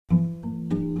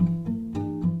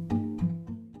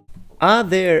Are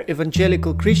there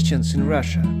evangelical Christians in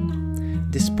Russia?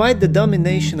 Despite the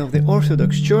domination of the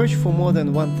Orthodox Church for more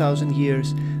than 1000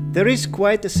 years, there is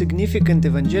quite a significant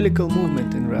evangelical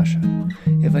movement in Russia.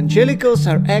 Evangelicals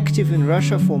are active in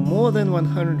Russia for more than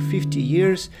 150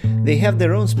 years, they have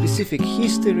their own specific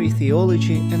history,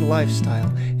 theology and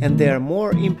lifestyle, and they are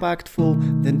more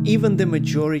impactful than even the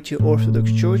majority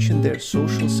Orthodox Church in their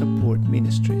social support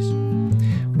ministries.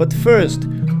 But first,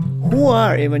 who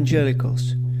are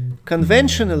evangelicals?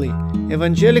 Conventionally,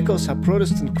 evangelicals are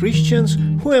Protestant Christians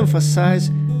who emphasize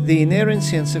the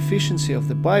inerrancy and sufficiency of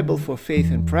the Bible for faith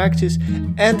and practice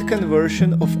and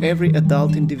conversion of every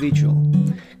adult individual.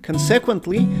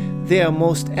 Consequently, they are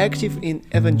most active in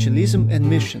evangelism and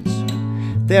missions.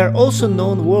 They are also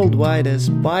known worldwide as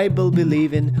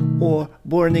Bible-believing or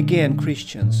born-again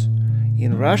Christians.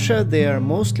 In Russia, they are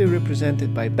mostly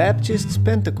represented by Baptists,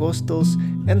 Pentecostals,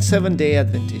 and Seventh-day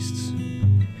Adventists.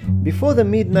 Before the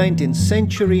mid-19th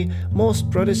century, most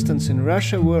Protestants in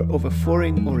Russia were of a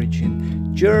foreign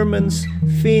origin: Germans,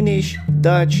 Finnish,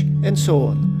 Dutch, and so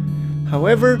on.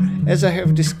 However, as I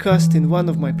have discussed in one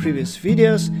of my previous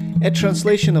videos, a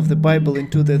translation of the Bible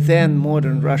into the then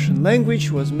modern Russian language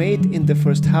was made in the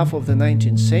first half of the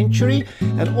 19th century,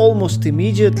 and almost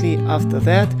immediately after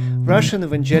that, Russian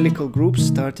evangelical groups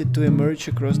started to emerge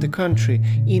across the country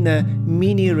in a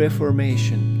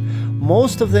mini-reformation.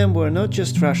 Most of them were not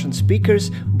just Russian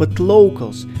speakers, but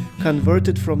locals,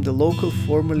 converted from the local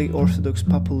formerly Orthodox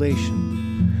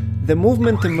population. The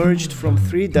movement emerged from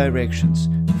three directions.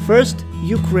 First,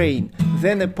 Ukraine,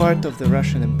 then a part of the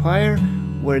Russian Empire,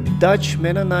 where Dutch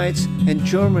Mennonites and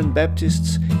German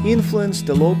Baptists influenced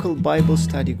the local Bible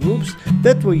study groups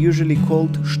that were usually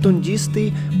called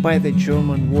Stundisti by the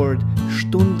German word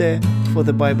Stunde for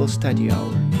the Bible study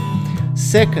hour.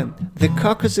 Second, the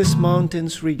Caucasus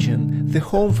Mountains region, the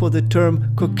home for the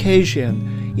term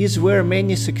Caucasian, is where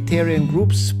many sectarian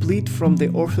groups split from the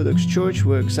Orthodox Church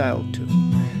were exiled to.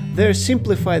 Their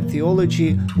simplified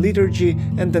theology, liturgy,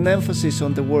 and an emphasis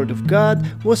on the Word of God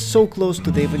was so close to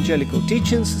the evangelical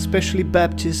teachings, especially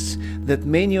Baptists, that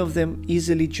many of them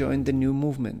easily joined the new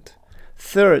movement.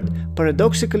 Third,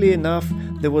 paradoxically enough,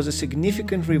 there was a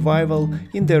significant revival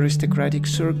in the aristocratic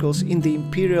circles in the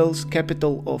imperial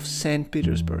capital of St.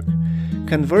 Petersburg.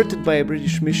 Converted by a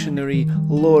British missionary,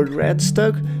 Lord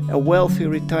Radstock, a wealthy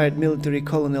retired military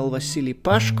colonel Vasily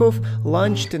Pashkov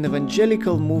launched an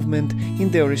evangelical movement in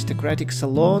the aristocratic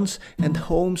salons and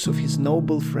homes of his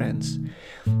noble friends.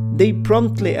 They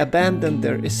promptly abandoned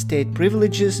their estate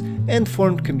privileges and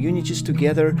formed communities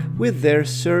together with their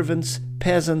servants,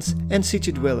 peasants, and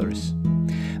city dwellers.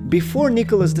 Before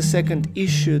Nicholas II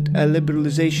issued a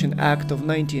Liberalization Act of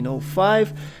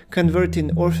 1905,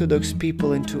 converting Orthodox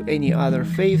people into any other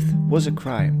faith was a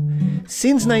crime.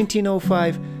 Since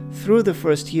 1905, through the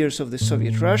first years of the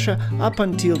Soviet Russia up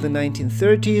until the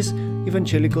 1930s,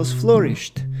 evangelicals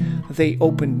flourished. They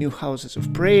opened new houses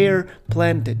of prayer,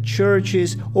 planted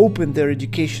churches, opened their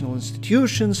educational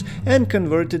institutions, and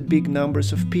converted big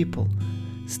numbers of people.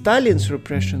 Stalin's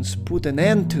repressions put an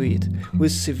end to it,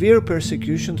 with severe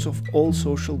persecutions of all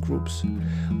social groups.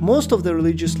 Most of the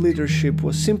religious leadership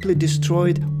was simply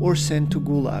destroyed or sent to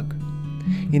Gulag.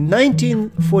 In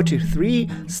 1943,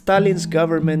 Stalin's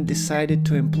government decided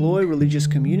to employ religious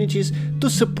communities to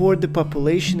support the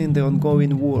population in the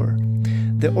ongoing war.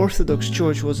 The Orthodox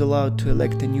Church was allowed to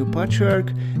elect a new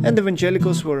patriarch, and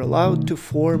evangelicals were allowed to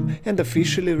form and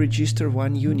officially register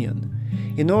one union.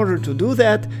 In order to do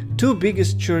that, two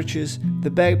biggest churches, the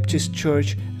Baptist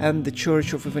Church and the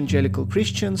Church of Evangelical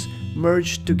Christians,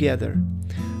 merged together.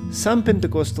 Some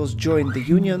Pentecostals joined the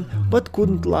union, but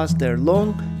couldn't last there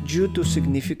long due to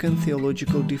significant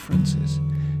theological differences.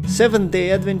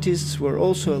 Seventh-day Adventists were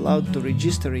also allowed to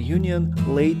register a union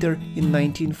later in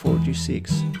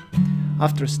 1946.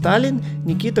 After Stalin,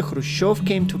 Nikita Khrushchev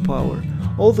came to power.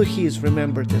 Although he is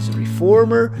remembered as a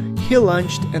reformer, he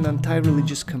launched an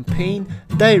anti-religious campaign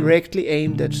directly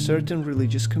aimed at certain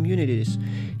religious communities.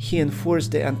 He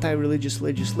enforced the anti-religious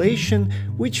legislation,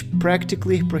 which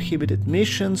practically prohibited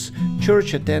missions,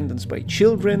 church attendance by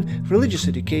children, religious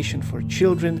education for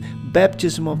children,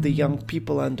 baptism of the young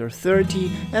people under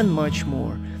 30, and much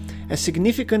more. A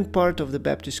significant part of the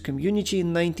Baptist community in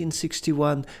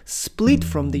 1961 split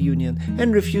from the union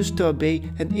and refused to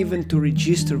obey and even to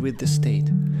register with the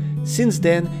state. Since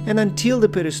then, and until the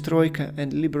perestroika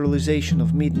and liberalization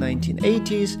of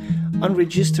mid-1980s,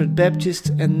 unregistered Baptists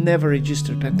and never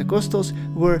registered Pentecostals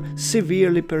were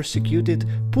severely persecuted,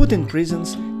 put in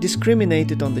prisons,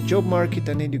 discriminated on the job market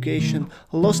and education,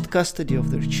 lost custody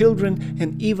of their children,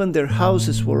 and even their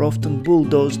houses were often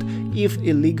bulldozed if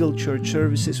illegal church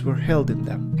services were held in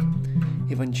them.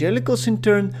 Evangelicals, in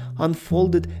turn,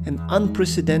 unfolded an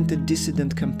unprecedented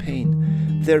dissident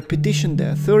campaign. They petitioned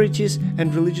the authorities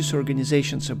and religious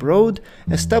organizations abroad,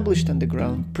 established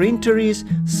underground printeries,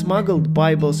 smuggled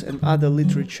Bibles and other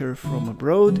literature from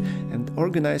abroad, and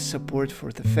organized support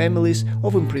for the families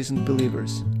of imprisoned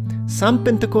believers. Some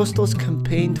Pentecostals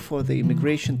campaigned for the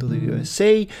immigration to the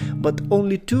USA, but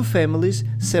only 2 families,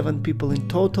 7 people in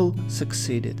total,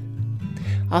 succeeded.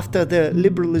 After the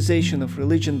liberalization of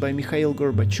religion by Mikhail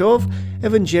Gorbachev,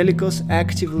 evangelicals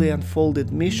actively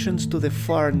unfolded missions to the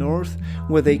far north,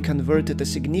 where they converted a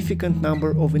significant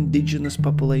number of indigenous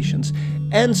populations,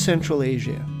 and Central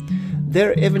Asia.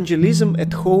 Their evangelism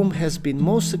at home has been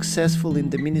most successful in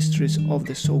the ministries of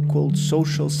the so-called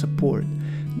social support: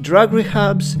 drug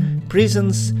rehabs,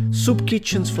 prisons, soup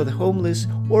kitchens for the homeless,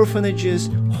 orphanages,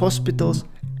 hospitals,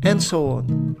 and so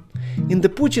on. In the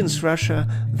Putin's Russia,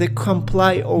 the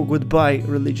comply or goodbye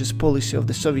religious policy of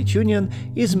the Soviet Union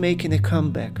is making a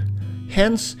comeback.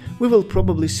 Hence, we will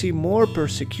probably see more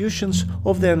persecutions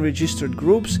of the unregistered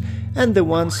groups and the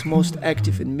ones most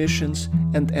active in missions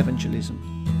and evangelism.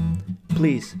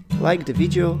 Please like the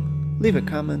video, leave a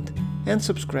comment, and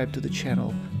subscribe to the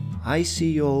channel. I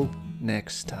see you all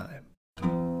next time.